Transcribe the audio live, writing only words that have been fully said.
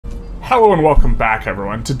Hello and welcome back,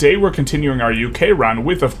 everyone. Today we're continuing our UK run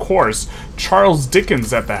with, of course, Charles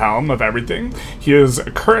Dickens at the helm of everything. He is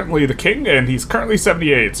currently the king, and he's currently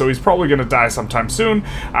 78, so he's probably going to die sometime soon,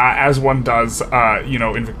 as one does,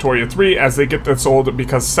 in Victoria 3, as they get this old,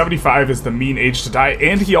 because 75 is the mean age to die,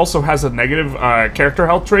 and he also has a negative character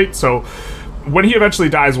health trait, so when he eventually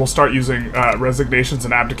dies, we'll start using resignations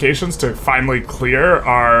and abdications to finally clear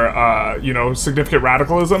our, significant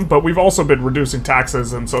radicalism, but we've also been reducing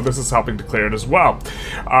taxes, and so this is helping to clear it as well.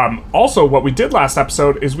 Also, what we did last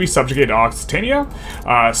episode is we subjugated Occitania,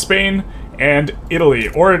 Spain, and Italy,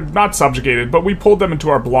 or not subjugated, but we pulled them into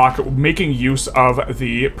our block, making use of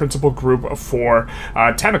the principal group for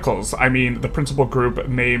tentacles. I mean, the principal group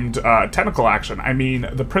named Tentacle Action. I mean,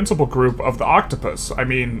 the principal group of the octopus. I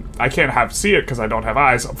mean, I can't see it because I don't have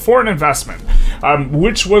eyes. For an investment,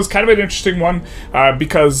 which was kind of an interesting one,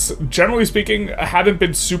 because generally speaking, I haven't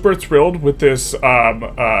been super thrilled with this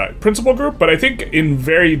principal group, but I think in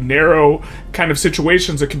very narrow kind of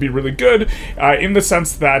situations, it can be really good, in the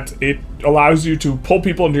sense that it allows you to pull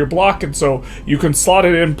people into your block, and so you can slot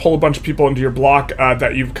it in, pull a bunch of people into your block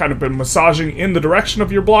that you've kind of been massaging in the direction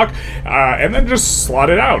of your block, and then just slot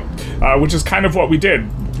it out, which is kind of what we did.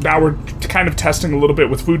 Now we're kind of testing a little bit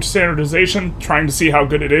with food standardization, trying to see how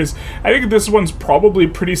good it is. I think this one's probably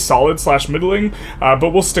pretty solid / middling,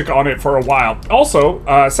 but we'll stick on it for a while.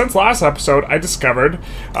 Also, since last episode, I discovered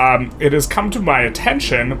it has come to my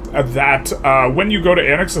attention that when you go to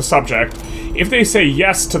annex a subject, if they say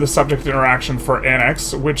yes to the subject interaction for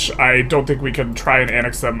annex, which I don't think we can try and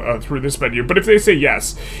annex them through this menu, but if they say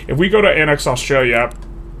yes, if we go to annex Australia,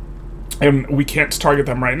 and we can't target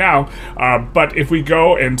them right now, but if we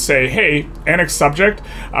go and say, hey, annex subject,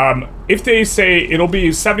 if they say, it'll be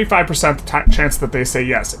 75% chance that they say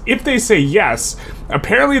yes. If they say yes,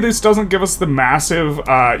 apparently this doesn't give us the massive,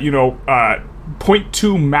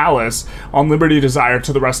 0.2 malice on liberty desire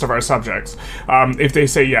to the rest of our subjects, if they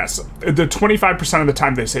say yes. The 25% of the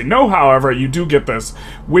time they say no, however, you do get this,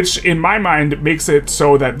 which in my mind makes it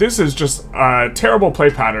so that this is just a terrible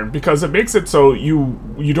play pattern, because it makes it so you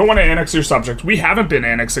don't want to annex your subjects. We haven't been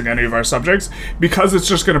annexing any of our subjects because it's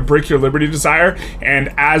just going to break your liberty desire,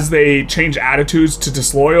 and as they change attitudes to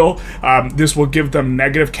disloyal, this will give them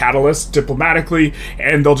negative catalysts diplomatically,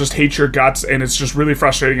 and they'll just hate your guts, and it's just really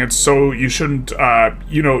frustrating, and so you shouldn't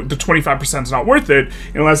the 25% is not worth it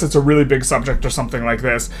unless it's a really big subject or something like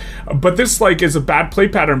this. But this is a bad play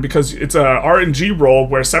pattern because it's a RNG roll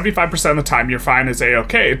where 75% of the time you're fine as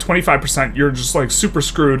A-okay, 25% you're just super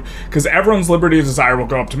screwed because everyone's liberty of desire will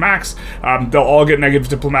go up to max. They'll all get negative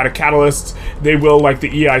diplomatic catalysts. They will, like the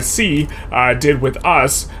EIC did with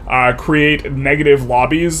us, create negative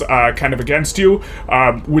lobbies kind of against you,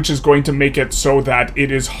 which is going to make it so that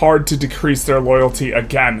it is hard to decrease their loyalty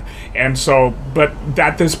again. And so, but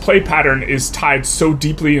that this play pattern is tied so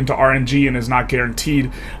deeply into RNG and is not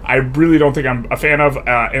guaranteed, I really don't think I'm a fan of.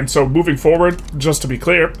 And so moving forward, just to be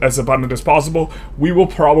clear, as abundant as possible, we will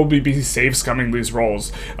probably be save scumming these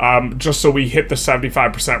rolls, just so we hit the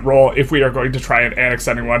 75% roll if we are going to try and annex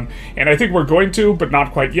anyone. And I think we're going to, but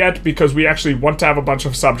not quite yet, because we actually want to have a bunch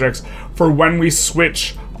of subjects for when we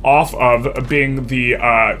switch off of being the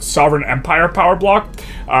sovereign empire power block.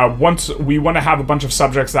 Once we want to have a bunch of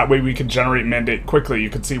subjects, that way we can generate mandate quickly. You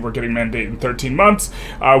can see we're getting mandate in 13 months.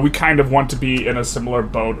 We kind of want to be in a similar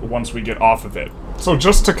boat once we get off of it. So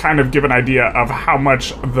just to kind of give an idea of how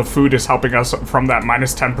much the food is helping us from that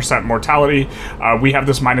minus 10% mortality, we have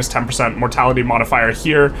this minus 10% mortality modifier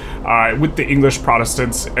here with the English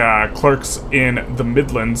Protestants clerks in the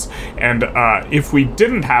Midlands, and if we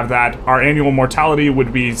didn't have that, our annual mortality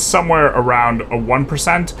would be somewhere around a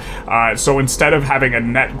 1%. So instead of having a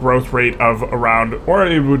net growth rate of around, or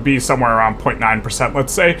it would be somewhere around 0.9%,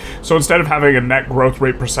 let's say. So instead of having a net growth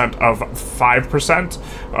rate percent of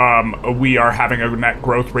 5%, we are having a net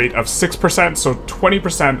growth rate of 6%, so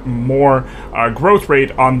 20% more growth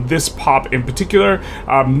rate on this pop in particular,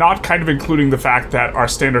 not kind of including the fact that our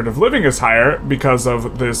standard of living is higher because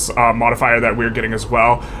of this modifier that we're getting as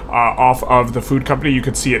well off of the food company. You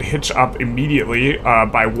could see it hitch up immediately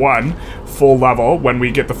by 1 full level when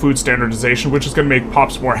we get the food standardization, which is going to make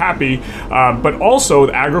pops more happy, but also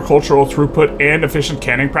the agricultural throughput and efficient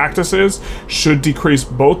canning practices should decrease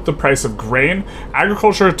both the price of grain.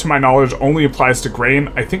 Agriculture, to my knowledge, only applies to grain.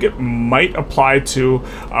 I think it might apply to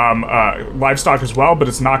livestock as well, but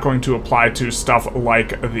it's not going to apply to stuff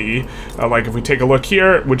like the, like if we take a look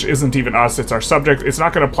here, which isn't even us, it's our subject, it's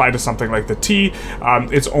not going to apply to something like the tea.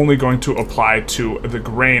 It's only going to apply to the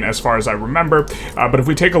grain as far as I remember. But if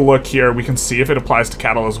we take a look here, we can see if it applies to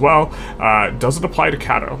cattle as well. Does it apply to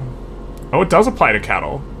cattle? Oh, it does apply to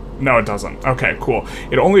cattle. No, it doesn't. Okay, cool.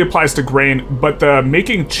 It only applies to grain, but the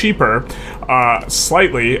making cheaper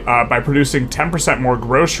slightly by producing 10% more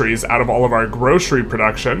groceries out of all of our grocery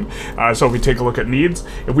production. So if we take a look at needs,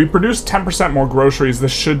 if we produce 10% more groceries,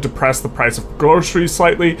 this should depress the price of groceries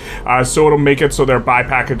slightly. So it'll make it so their buy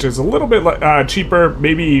package is a little bit cheaper,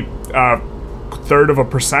 maybe third of a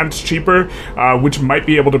percent cheaper, which might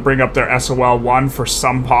be able to bring up their SOL1 for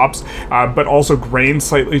some pops, but also grain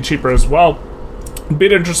slightly cheaper as well.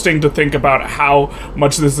 Bit interesting to think about how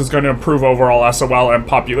much this is going to improve overall SOL and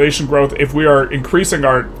population growth. If we are increasing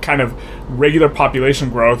our kind of regular population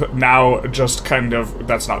growth, now just kind of,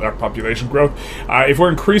 that's not our population growth, if we're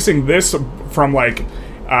increasing this from like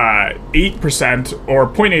 8% or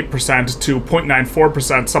 0.8% to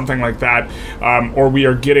 0.94%, something like that, or we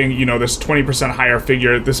are getting, you know, this 20% higher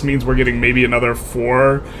figure, this means we're getting maybe another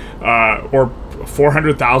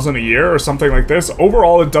 400,000 a year or something like this.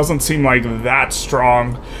 Overall, it doesn't seem like that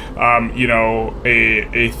strong, you know,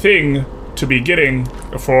 a thing to be getting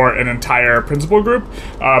for an entire principal group,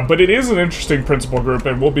 but it is an interesting principal group,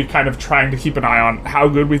 and we'll be kind of trying to keep an eye on how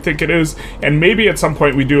good we think it is, and maybe at some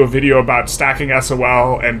point we do a video about stacking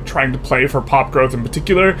SOL and trying to play for pop growth in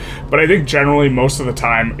particular, but I think generally most of the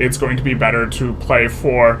time it's going to be better to play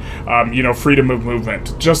for, you know, freedom of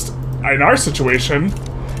movement. Just in our situation,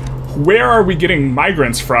 where are we getting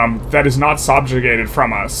migrants from that is not subjugated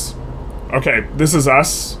from us? Okay, this is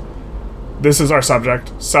us. This is our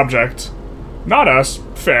subject. Subject. Not us.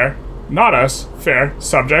 Fair. Not us. Fair.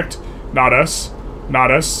 Subject. Not us.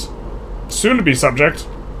 Not us. Soon to be subject.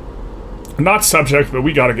 Not subject, but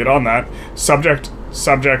we gotta get on that. Subject.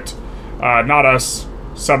 Subject. Not us.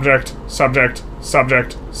 Subject. Subject.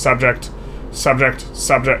 Subject. Subject. Subject.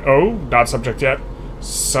 Subject. Oh, not subject yet.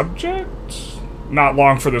 Subject? Not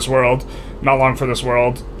long for this world. Not long for this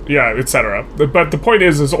world. Yeah, etc. But the point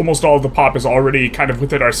is almost all of the pop is already kind of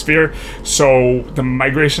within our sphere, so the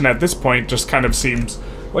migration at this point just kind of seems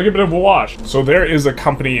like a bit of a wash. So there is a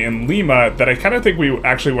company in Lima that I kind of think we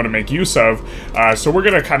actually want to make use of, so we're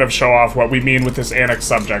going to kind of show off what we mean with this annex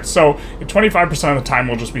subject. So 25% of the time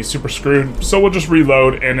we'll just be super screwed, so we'll just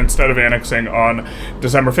reload, and instead of annexing on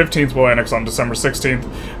December 15th, we'll annex on December 16th,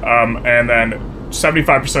 and then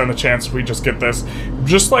 75% of the chance we just get this.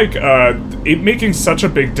 Just like it making such a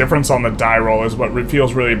big difference on the die roll is what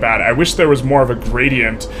feels really bad. I wish there was more of a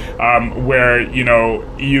gradient where, you know,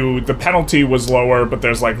 the penalty was lower, but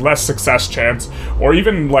there's like less success chance, or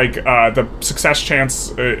even like the success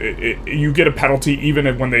chance, you get a penalty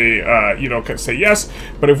even when they, you know, say yes.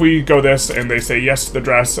 But if we go this and they say yes to the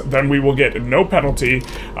dress, then we will get no penalty.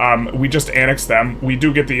 We just annex them. We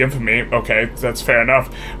do get the infamy. Okay, that's fair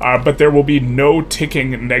enough. But there will be no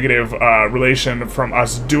ticking negative relation from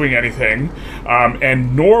us doing anything,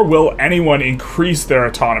 and nor will anyone increase their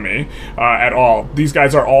autonomy at all. These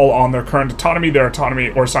guys are all on their current autonomy. Their autonomy,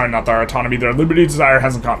 or sorry, not their autonomy, their liberty desire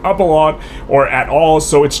hasn't gone up a lot or at all,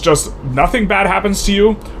 so it's just nothing bad happens to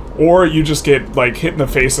you, or you just get like hit in the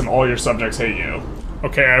face and all your subjects hate you.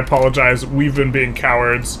 Okay, I apologize. We've been being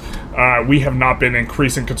cowards. We have not been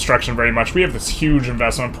increasing construction very much. We have this huge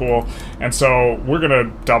investment pool, and so we're gonna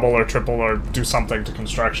double or triple or do something to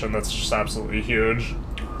construction that's just absolutely huge.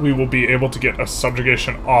 We will be able to get a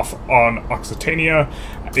subjugation off on Occitania,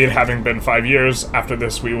 it having been 5 years. After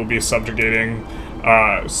this, we will be subjugating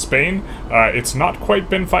Spain. It's not quite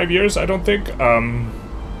been 5 years, I don't think. And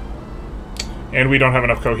we don't have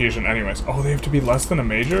enough cohesion anyways. Oh, they have to be less than a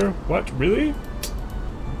major? What, really?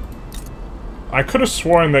 I could have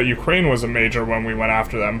sworn that Ukraine was a major when we went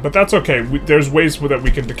after them, but that's okay. There's ways that we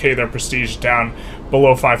can decay their prestige down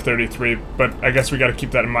below 533, but I guess we got to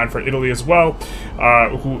keep that in mind for Italy as well,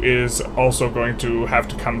 who is also going to have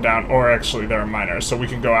to come down, or actually they're a minor, so we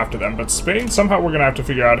can go after them. But Spain, somehow we're going to have to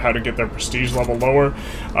figure out how to get their prestige level lower,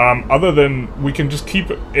 other than we can just keep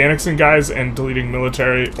annexing guys and deleting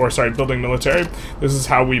military, or sorry, building military. This is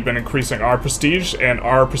how we've been increasing our prestige, and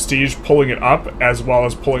our prestige, pulling it up, as well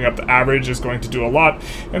as pulling up the average, is going to do a lot,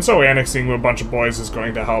 and so annexing a bunch of boys is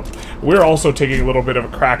going to help. We're also taking a little bit of a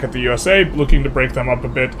crack at the USA, looking to break them up a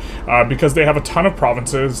bit, because they have a ton of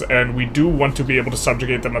provinces, and we do want to be able to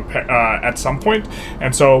subjugate them at some point,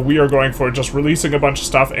 and so we are going for just releasing a bunch of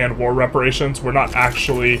stuff and war reparations. We're not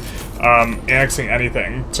actually annexing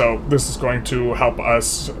anything, so this is going to help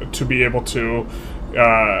us to be able to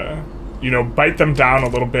you know, bite them down a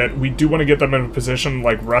little bit. We do want to get them in a position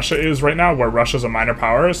like Russia is right now, where Russia's a minor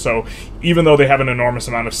power, so even though they have an enormous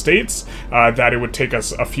amount of states, that it would take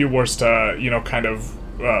us a few wars to, you know, kind of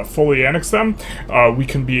fully annex them, we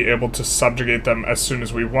can be able to subjugate them as soon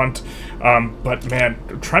as we want. But man,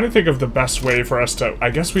 trying to think of the best way for us to, I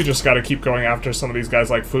guess we just got to keep going after some of these guys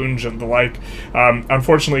like Funj and the like.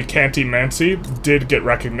 Unfortunately, Canty Mansi did get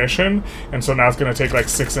recognition, and so now it's going to take like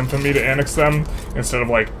 6 infamy to annex them instead of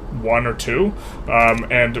like 1 or 2.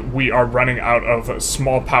 And we are running out of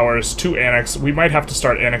small powers to annex. We might have to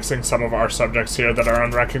start annexing some of our subjects here that are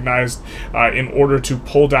unrecognized in order to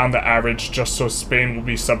pull down the average just so Spain will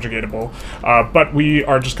be subjugatable. But we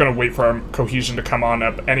are just going to wait for our cohesion to come on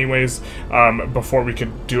up anyways before we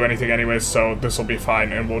could do anything anyways, so this will be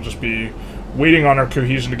fine, and we'll just be waiting on our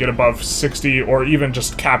cohesion to get above 60 or even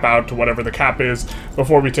just cap out to whatever the cap is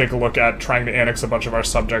before we take a look at trying to annex a bunch of our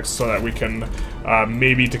subjects so that we can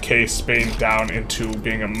maybe decay Spain down into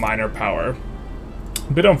being a minor power.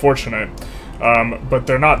 A bit unfortunate. But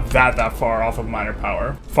they're not that far off of minor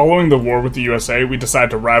power. Following the war with the USA, we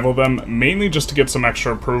decided to rival them, mainly just to get some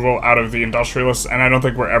extra approval out of the Industrialists, and I don't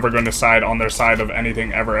think we're ever going to side on their side of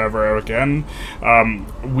anything ever again. I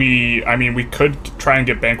mean, we could try and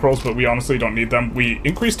get bankrolls, but we honestly don't need them. We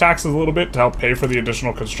increased taxes a little bit to help pay for the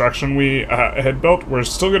additional construction we had built. We're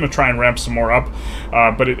still going to try and ramp some more up,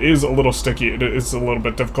 but it is a little sticky. It is a little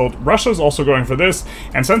bit difficult. Russia's also going for this,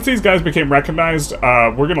 and since these guys became recognized,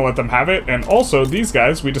 we're going to let them have it. And also, these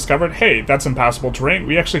guys, we discovered, hey, that's impassable terrain.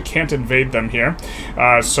 We actually can't invade them here,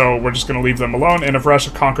 so we're just going to leave them alone. And if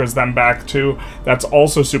Russia conquers them back too, that's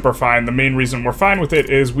also super fine. The main reason we're fine with it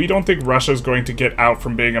is we don't think Russia's going to get out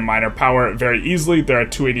from being a minor power very easily. They're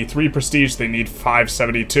at 283 prestige. They need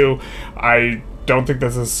 572. I don't think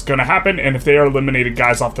this is going to happen, and if they are eliminating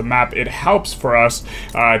guys off the map, it helps for us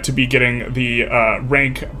to be getting the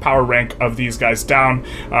power rank of these guys down.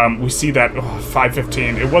 We see that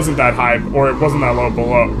 515, it wasn't that high, or it wasn't that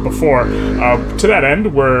low before. To that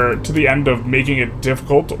end, we're to the end of making it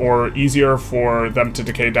difficult or easier for them to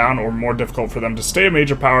decay down, or more difficult for them to stay a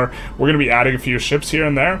major power. We're going to be adding a few ships here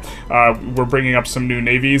and there. We're bringing up some new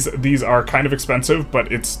navies. These are kind of expensive,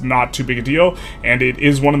 but it's not too big a deal, and it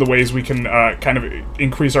is one of the ways we can kind of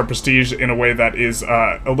increase our prestige in a way that is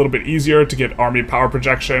a little bit easier to get army power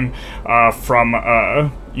projection from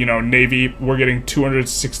you know, Navy. We're getting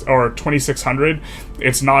 206 or 2600.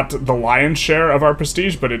 It's not the lion's share of our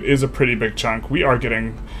prestige, but it is a pretty big chunk. We are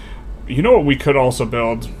getting, you know what we could also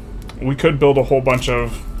build? We could build a whole bunch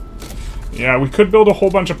of, yeah, we could build a whole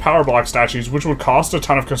bunch of power block statues, which would cost a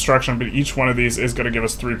ton of construction, but each one of these is going to give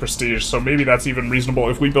us 3 prestige, so maybe that's even reasonable.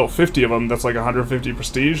 If we built 50 of them, that's like 150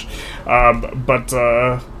 prestige, but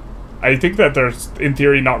I think that there's, in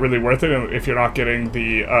theory, not really worth it if you're not getting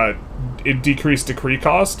the decreased decree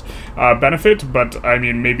cost benefit, but I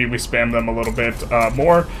mean, maybe we spam them a little bit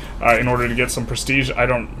more in order to get some prestige.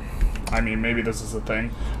 I mean, maybe this is a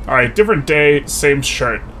thing. Alright, different day, same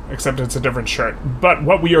shirt, except it's a different shirt. But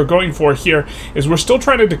what we are going for here is we're still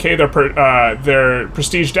trying to decay their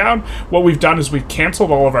prestige down. What we've done is we've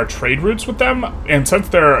canceled all of our trade routes with them, and since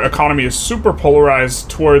their economy is super polarized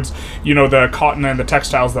towards, you know, the cotton and the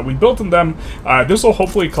textiles that we built in them, this will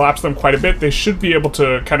hopefully collapse them quite a bit. They should be able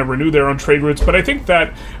to kind of renew their own trade routes, but I think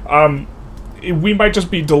that we might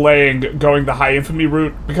just be delaying going the high infamy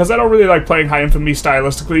route, because I don't really like playing high infamy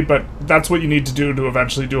stylistically, but that's what you need to do to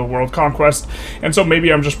eventually do a world conquest. And so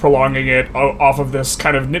maybe I'm just prolonging it off of this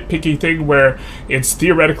kind of nitpicky thing where it's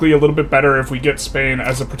theoretically a little bit better if we get Spain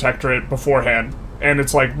as a protectorate beforehand. And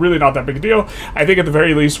it's like really not that big a deal. I think at the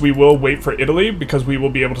very least we will wait for Italy, because we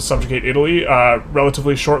will be able to subjugate Italy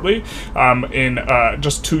relatively shortly in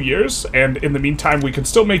just 2 years. And in the meantime, we can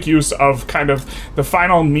still make use of kind of the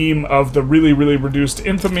final meme of the really reduced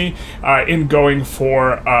infamy in going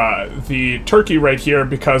for the Turkey right here,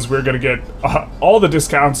 because we're going to get all the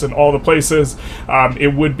discounts in all the places.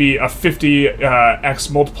 It would be a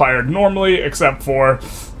 50x multiplier normally, except for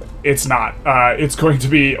it's not. It's going to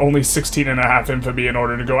be only 16.5 infamy in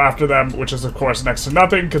order to go after them, which is of course next to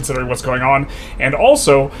nothing considering what's going on. And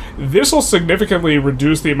also, this will significantly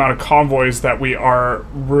reduce the amount of convoys that we are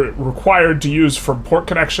required to use for port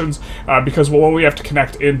connections, because we'll only have to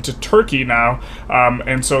connect into Turkey now,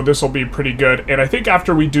 and so this will be pretty good. And I think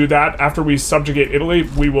after we do that, after we subjugate Italy,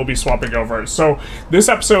 we will be swapping over. So this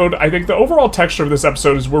episode, I think the overall texture of this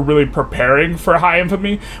episode is we're really preparing for high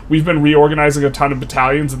infamy. We've been reorganizing a ton of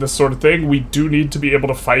battalions and this sort of thing. We do need to be able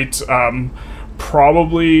to fight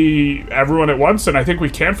probably everyone at once, and I think we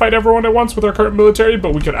can fight everyone at once with our current military,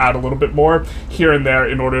 but we could add a little bit more here and there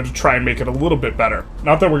in order to try and make it a little bit better.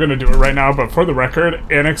 Not that we're going to do it right now, but for the record,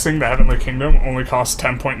 annexing the Heavenly Kingdom only costs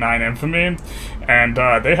 10.9 infamy, and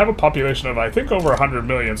they have a population of, I think, over 100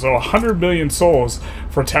 million, so 100 million souls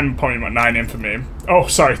for 10.9 infamy. Oh,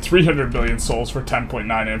 sorry, 300 billion souls for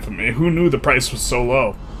 10.9 infamy. Who knew the price was so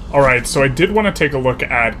low? Alright, so I did want to take a look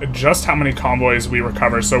at just how many convoys we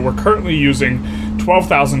recover. So we're currently using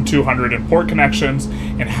 12,200 in port connections,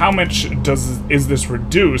 and how much is this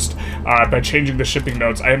reduced by changing the shipping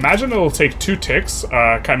nodes? I imagine it'll take 2 ticks,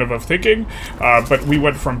 kind of thinking, but we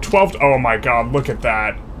went from 12 to, oh my god, look at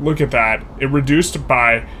that. Look at that. It reduced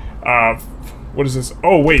by, what is this?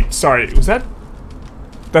 Oh, wait, sorry, was that?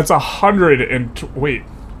 That's 100 and, wait.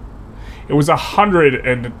 It was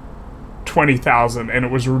 120,000, and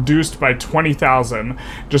it was reduced by 20,000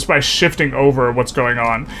 just by shifting over what's going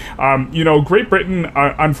on. You know, Great Britain,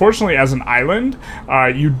 unfortunately, as an island,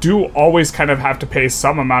 you do always kind of have to pay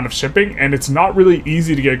some amount of shipping, and it's not really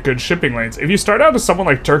easy to get good shipping lanes. If you start out as someone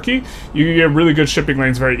like Turkey, you can get really good shipping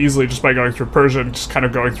lanes very easily just by going through Persia and just kind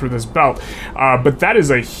of going through this belt. But that is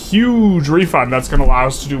a huge refund that's going to allow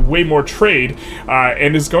us to do way more trade,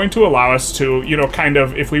 and is going to allow us to, you know, kind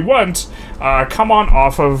of, if we want, come on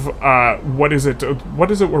off of, what is it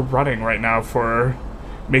we're running right now for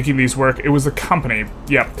making these work? It was the company.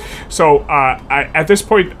 Yeah. So at this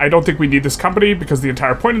point, I don't think we need this company, because the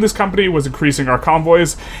entire point of this company was increasing our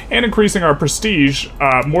convoys and increasing our prestige,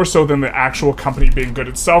 more so than the actual company being good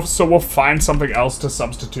itself. So we'll find something else to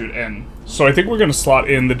substitute in. So I think we're going to slot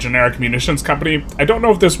in the generic munitions company. I don't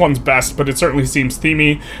know if this one's best, but it certainly seems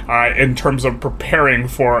themey in terms of preparing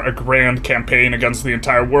for a grand campaign against the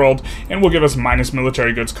entire world, and will give us minus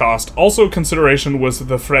military goods cost. Also, consideration was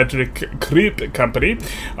the Frederick Kripp company,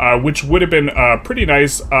 which would have been pretty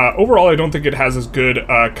nice. Overall, I don't think it has as good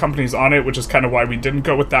companies on it, which is kind of why we didn't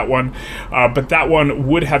go with that one. But that one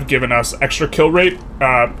would have given us extra kill rate,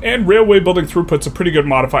 and railway building throughput's a pretty good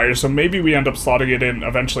modifier, so maybe we end up slotting it in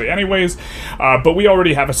eventually anyways. But we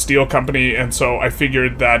already have a steel company, and so I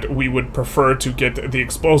figured that we would prefer to get the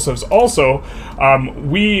explosives. Also,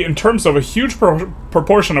 we, in terms of a huge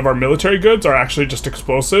proportion of our military goods, are actually just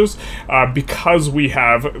explosives, because we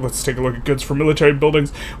have, let's take a look at goods for military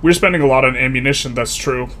buildings. We're spending a lot on ammunition, that's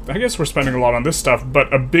true. I guess we're spending a lot on this stuff,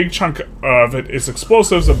 but a big chunk of it is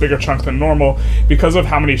explosives, a bigger chunk than normal, because of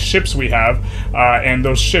how many ships we have, and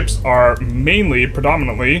those ships are mainly,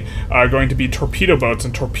 predominantly, going to be torpedo boats,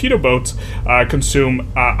 and torpedo boats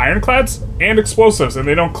consume ironclads and explosives, and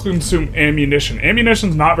they don't consume ammunition.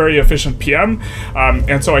 Ammunition's not very efficient PM,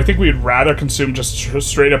 and so I think we'd rather consume just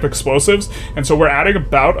straight up explosives, and so we're adding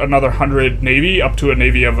about another 100 navy, up to a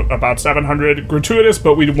navy of about 700 gratuitous,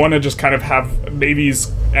 but we want to just kind of have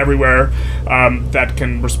navies everywhere that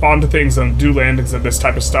can respond to things and do landings and this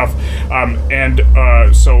type of stuff,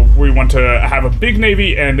 so we want to have a big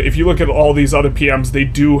navy, and if you look at all these other PMs, they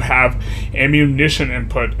do have ammunition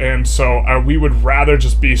input, and so we would rather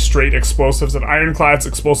just be straight explosives and ironclads.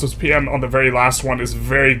 Explosives PM on the very last one is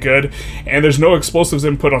very good, and there's no explosives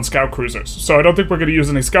input on scout cruisers, so I don't think we're going to use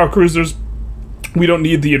any scout cruisers. We don't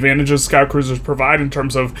need the advantages scout cruisers provide in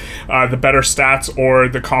terms of the better stats or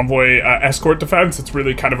the convoy escort defense. It's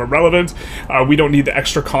really kind of irrelevant. We don't need the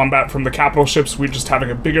extra combat from the capital ships. We're just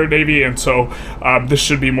having a bigger navy, and so this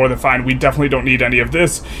should be more than fine. We definitely don't need any of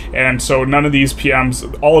this, and so none of these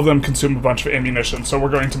PMs, all of them consume a bunch of ammunition. So we're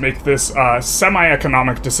going to make this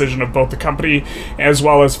semi-economic decision of both the company, as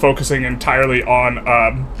well as focusing entirely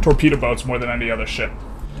on torpedo boats more than any other ship.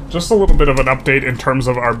 Just a little bit of an update in terms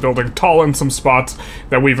of our building tall in some spots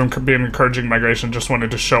that we've been encouraging migration. Just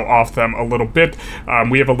wanted to show off them a little bit.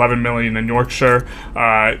 We have 11 million in Yorkshire,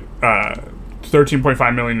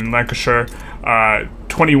 13.5 million in Lancashire,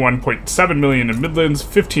 21.7 million in Midlands,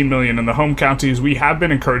 15 million in the home counties. We have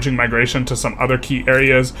been encouraging migration to some other key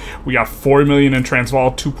areas. We got 4 million in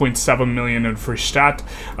Transvaal, 2.7 million in Freistaat.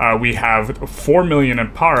 We have 4 million in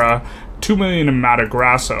Para, 2 million in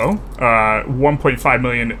Madagascar, 1.5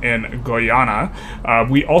 million in Guyana.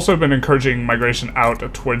 We also have been encouraging migration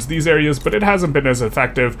out towards these areas, but it hasn't been as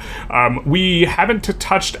effective. We haven't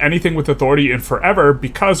touched anything with authority in forever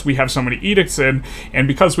because we have so many edicts in, and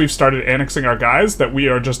because we've started annexing our guys, that we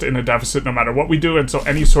are just in a deficit no matter what we do, and so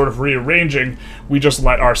any sort of rearranging, we just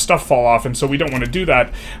let our stuff fall off, and so we don't want to do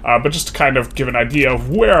that. But just to kind of give an idea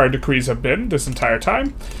of where our decrees have been this entire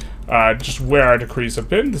time,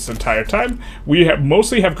 we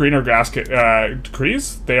mostly have greener grass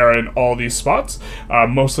decrees. They are in all these spots,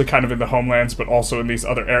 mostly kind of in the homelands, but also in these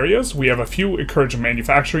other areas. We have a few encouraging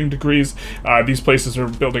manufacturing degrees. These places are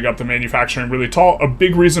building up the manufacturing really tall. A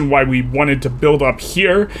big reason why we wanted to build up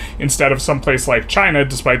here instead of someplace like China,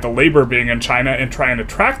 despite the labor being in China, and try and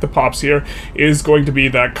attract the pops here, is going to be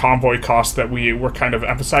that convoy cost that we were kind of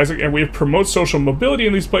emphasizing. And we promote social mobility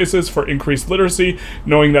in these places for increased literacy,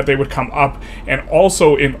 knowing that they would come up, and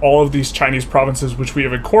also in all of these Chinese provinces which we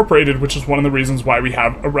have incorporated, which is one of the reasons why we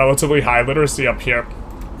have a relatively high literacy up here.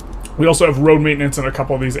 We also have road maintenance in a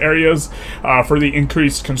couple of these areas for the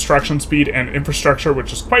increased construction speed and infrastructure,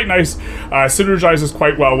 which is quite nice. Synergizes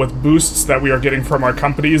quite well with boosts that we are getting from our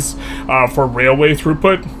companies for railway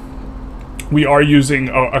throughput. We are using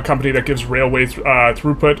a company that gives railway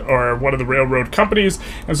throughput, or one of the railroad companies,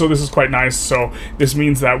 and so this is quite nice. So this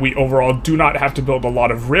means that we overall do not have to build a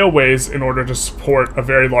lot of railways in order to support a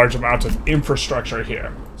very large amount of infrastructure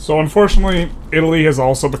here. So unfortunately, Italy has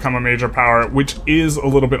also become a major power, which is a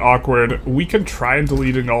little bit awkward. We can try and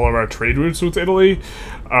deleting all of our trade routes with Italy,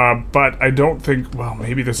 but I don't think, well,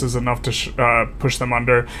 maybe this is enough to push them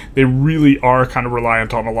under. They really are kind of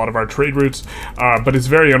reliant on a lot of our trade routes, but it's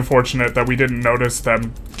very unfortunate that we didn't notice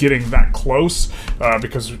them getting that close,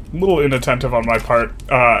 because a little inattentive on my part,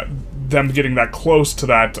 them getting that close to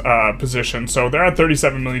that position. So they're at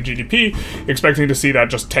 37 million GDP, expecting to see that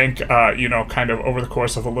just tank, you know, kind of over the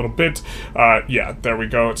course of a little bit. Yeah, there we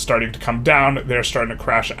go. It's starting to come down. They're starting to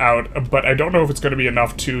crash out, but I don't know if it's going to be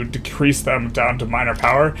enough to decrease them down to minor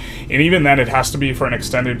power. And even then, it has to be for an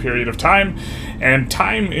extended period of time. And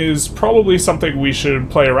time is probably something we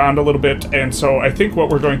should play around a little bit. And so I think what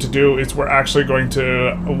we're going to do is we're actually going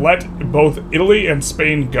to let both Italy and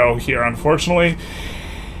Spain go here, unfortunately.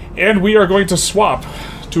 And we are going to swap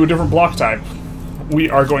to a different block type. We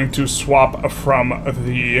are going to swap from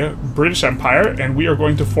the British Empire, and we are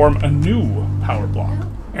going to form a new power block.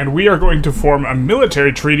 And we are going to form a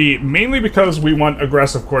military treaty, mainly because we want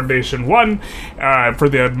aggressive coordination 1 for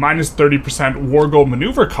the minus 30% war goal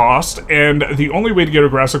maneuver cost, and the only way to get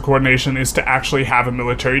aggressive coordination is to actually have a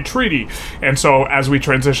military treaty. And so as we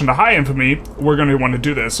transition to high infamy, we're going to want to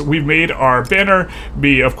do this. We've made our banner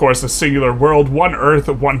be, of course, a singular world, one earth,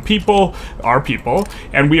 one people, our people,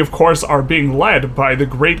 and we, of course, are being led by the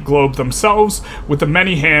great globe themselves with the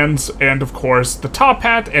many hands and, of course, the top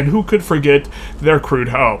hat, and who could forget their crude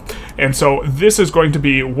hoe. And so this is going to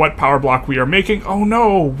be what power block we are making. Oh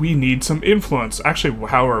no, we need some influence. Actually,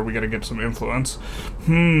 how are we going to get some influence?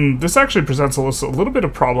 This actually presents a little bit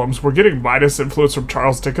of problems. We're getting minus influence from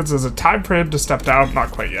Charles Dickens. Is it time for him to step down?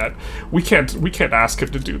 Not quite yet. We can't ask him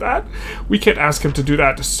to do that. We can't ask him to do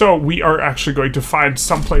that. So we are actually going to find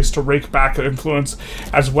some place to rake back influence,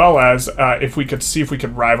 as well as if we could see if we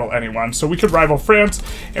could rival anyone. So we could rival France,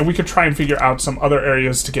 and we could try and figure out some other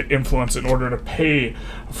areas to get influence in order to pay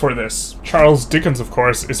for this. Charles Dickens, of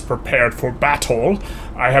course, is prepared for battle.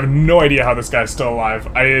 I have no idea how this guy's still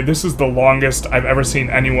alive. This is the longest I've ever seen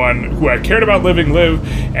anyone who I cared about living live,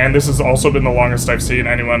 and this has also been the longest I've seen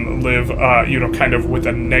anyone live, you know, kind of with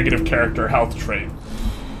a negative character health trait.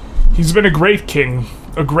 He's been a great king,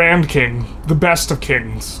 a grand king, the best of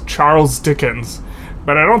kings, Charles Dickens.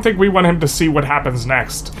 But I don't think we want him to see what happens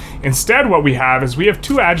next. Instead, what we have is we have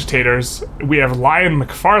two agitators. We have Lion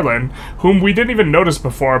McFarlane, whom we didn't even notice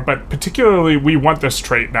before, but particularly we want this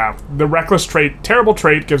trait now. The reckless trait, terrible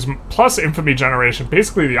trait, gives plus infamy generation,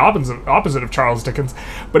 basically the opposite of Charles Dickens,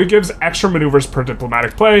 but it gives extra maneuvers per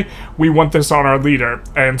diplomatic play. We want this on our leader,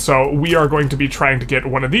 and so we are going to be trying to get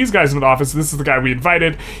one of these guys into office. This is the guy we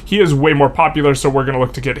invited. He is way more popular, so we're going to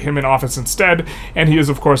look to get him in office instead, and he is,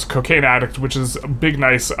 of course, a cocaine addict, which is a big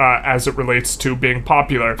nice as it relates to being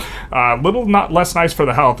popular. Little not less nice for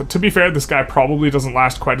the health. To be fair, this guy probably doesn't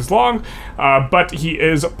last quite as long, but he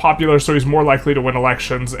is popular, so he's more likely to win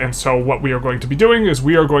elections. And so what we are going to be doing is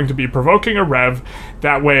we are going to be provoking a rev.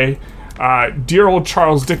 That way, dear old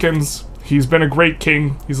Charles Dickens, he's been a great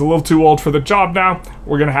king. He's a little too old for the job now.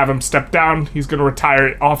 We're going to have him step down. He's going to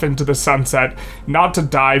retire off into the sunset, not to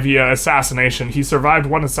die via assassination. He survived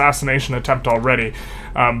one assassination attempt already.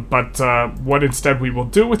 But what instead we will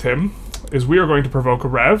do with him is we are going to provoke a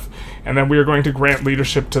rev, and then we are going to grant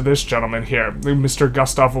leadership to this gentleman here, Mr.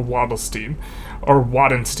 Gustav Wadenstein, or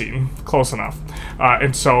Wadenstein, close enough.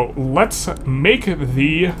 And so let's make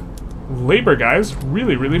the labor guys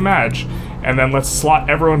really, really mad, and then let's slot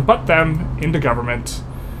everyone but them into government.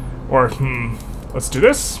 Or, let's do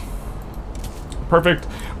this. Perfect.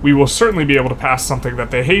 We will certainly be able to pass something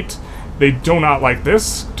that they hate. They do not like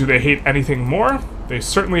this. Do they hate anything more? They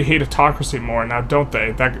certainly hate autocracy more, now don't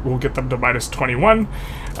they? That will get them to minus 21.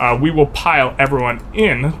 We will pile everyone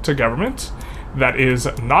in to government. That is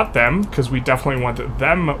not them, because we definitely want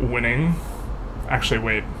them winning. Actually,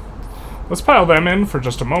 wait. Let's pile them in for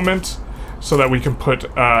just a moment, so that we can put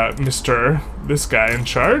this guy in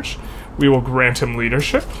charge. We will grant him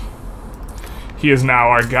leadership. He is now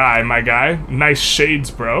our guy, my guy. Nice shades,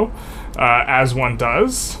 bro, as one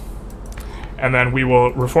does. and then we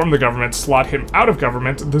will reform the government, slot him out of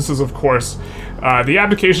government. This is, of course, the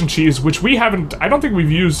abdication cheese, which we haven't, I don't think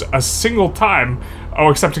we've used a single time. Oh,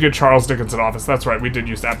 except to get Charles Dickens in office. That's right, we did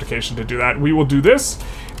use the abdication to do that. We will do this.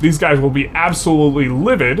 These guys will be absolutely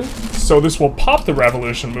livid, so this will pop the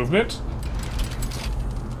revolution movement.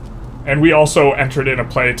 And we also entered in a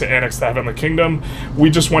play to annex the Heavenly Kingdom. We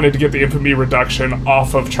just wanted to get the infamy reduction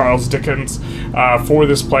off of Charles Dickens for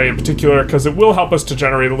this play in particular, because it will help us to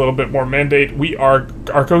generate a little bit more mandate. Our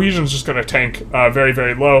cohesion is just going to tank very,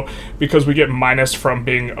 very low, because we get minus from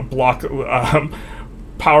being a block...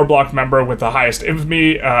 power block member with the highest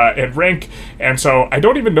infamy and rank, and so I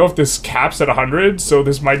don't even know if this caps at 100, so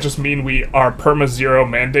this might just mean we are perma-zero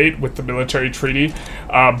mandate with the military treaty,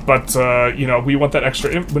 but you know, we want that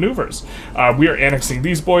extra maneuvers. We are annexing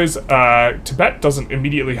these boys. Tibet doesn't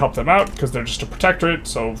immediately help them out because they're just a protectorate,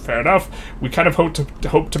 so fair enough. We kind of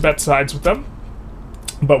hope Tibet sides with them,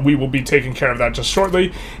 but we will be taking care of that just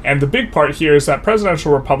shortly. And the big part here is that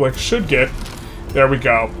Presidential Republic should get, there we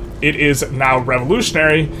go, it is now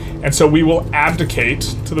revolutionary, and so we will abdicate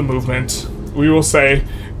to the movement. We will say,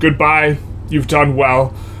 goodbye, you've done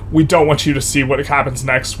well. We don't want you to see what happens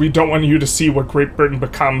next. We don't want you to see what Great Britain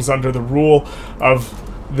becomes under the rule of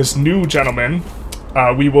this new gentleman.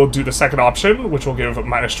 We will do the second option, which will give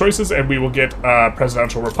minus choices, and we will get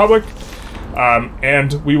Presidential Republic.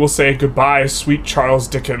 And we will say, goodbye, sweet Charles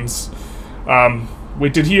Dickens.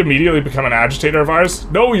 Wait, did he immediately become an agitator of ours?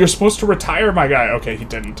 No, you're supposed to retire, my guy. Okay, he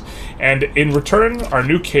didn't. And in return, our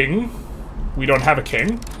new king, we don't have a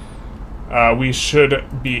king. We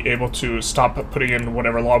should be able to stop putting in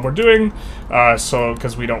whatever law we're doing,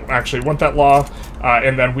 because we don't actually want that law.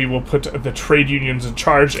 And then we will put the trade unions in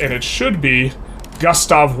charge, and it should be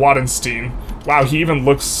Gustav Wallenstein. Wow, he even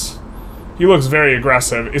looks... He looks very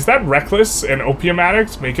aggressive. Is that reckless and opium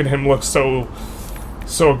addict, making him look so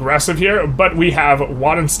aggressive here? But we have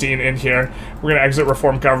Wallenstein in here. We're gonna exit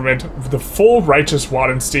reform government, the full righteous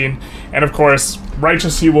Wallenstein, and of course,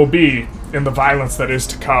 righteous he will be in the violence that is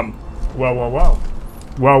to come. Well, well, well.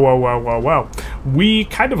 Well, well, well, well, well. We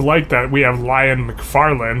kind of like that we have Lion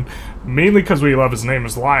McFarlane, mainly because we love his name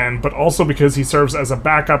as Lion, but also because he serves as a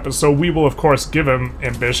backup, so we will of course give him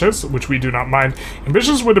Ambitious, which we do not mind.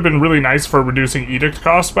 Ambitious would have been really nice for reducing edict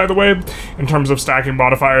costs, by the way, in terms of stacking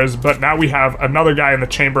modifiers, but now we have another guy in the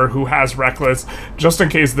chamber who has Reckless, just in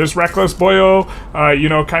case this Reckless boyo, you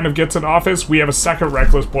know, kind of gets in office. We have a second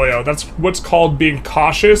Reckless boyo. That's what's called being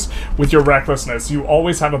cautious with your recklessness. You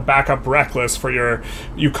always have a backup Reckless for your...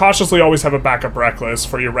 You cautiously always have a backup Reckless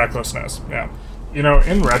for your recklessness, yeah. You know,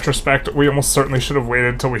 in retrospect, we almost certainly should have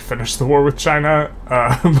waited until we finished the war with China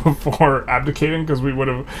before abdicating, because we would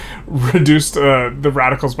have reduced the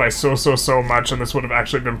radicals by so much, and this would have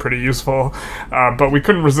actually been pretty useful. But we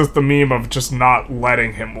couldn't resist the meme of just not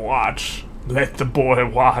letting him watch. Let the boy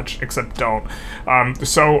watch, except don't.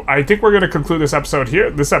 So I think we're going to conclude this episode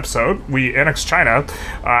here. This episode, we annex China,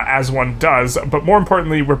 as one does, but more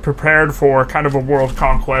importantly, we're prepared for kind of a world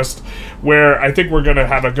conquest, where I think we're going to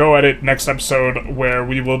have a go at it next episode, where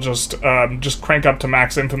we will just crank up to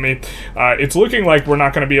max infamy. It's looking like we're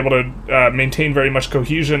not going to be able to maintain very much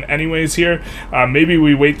cohesion anyways here. Maybe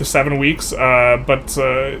we wait the 7 weeks, but,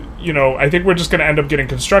 you know, I think we're just going to end up getting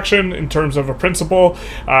construction in terms of a principle,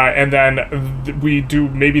 and then we do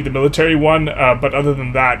maybe the military one, but other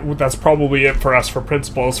than that, that's probably it for us for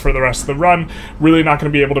principles for the rest of the run. Really not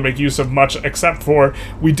going to be able to make use of much, except for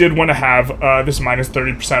we did want to have this minus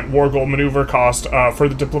 30% war goal maneuver cost for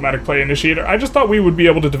the diplomatic play initiator. I just thought we would be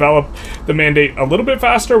able to develop the mandate a little bit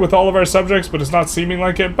faster with all of our subjects, but it's not seeming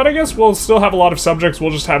like it. But I guess we'll still have a lot of subjects,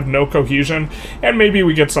 we'll just have no cohesion, and maybe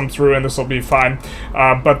we get some through and this will be fine.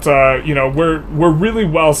 But you know, we're really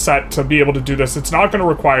well set to be able to do this. It's not going to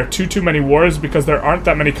require too many wars, because there aren't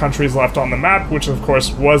that many countries left on the map, which of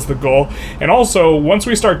course was the goal. And also, once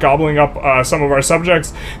we start gobbling up some of our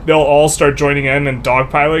subjects, they'll all start joining in and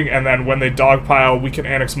dogpiling, and then when they dogpile, we can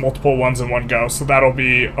annex multiple ones in one go, so that'll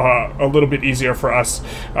be a little bit easier for us.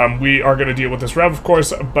 We are going to deal with this rev, of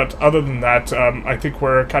course, but other than that, I think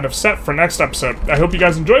we're kind of set for next episode. I hope you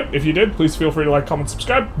guys enjoyed. If you did, please feel free to like, comment,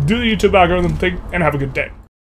 subscribe, do the YouTube algorithm thing, and have a good day.